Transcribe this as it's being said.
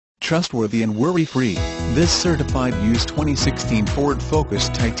trustworthy and worry-free. This certified used 2016 Ford Focus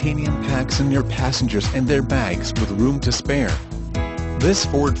Titanium packs in your passengers and their bags with room to spare. This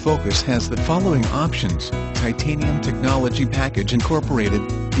Ford Focus has the following options: Titanium Technology Package Incorporated,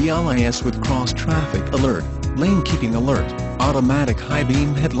 BLIS with Cross-Traffic Alert, Lane Keeping Alert, Automatic High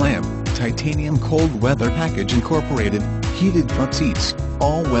Beam Headlamp, Titanium Cold Weather Package Incorporated, Heated Front Seats,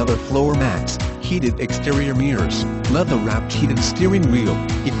 All-Weather Floor Mats, Heated Exterior Mirrors, Leather-Wrapped Heated Steering Wheel,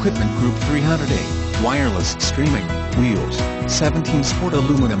 Equipment Group 300A, Wireless Streaming, Wheels, 17 Sport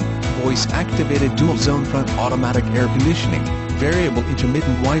Aluminum, Voice-Activated Dual-Zone Front Automatic Air Conditioning, Variable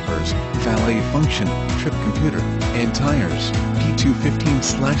Intermittent Wipers, Valet Function, Trip Computer, and Tires,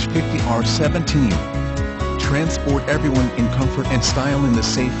 P215/50R17. Transport everyone in comfort and style in the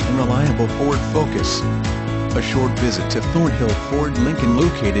safe and reliable Ford Focus. A short visit to Thornhill Ford Lincoln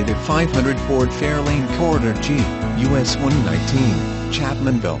located at 500 Ford Fairlane Corridor G, US 119,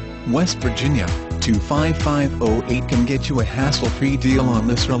 Chapmanville, West Virginia, 25508 can get you a hassle-free deal on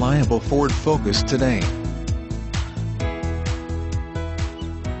this reliable Ford Focus today.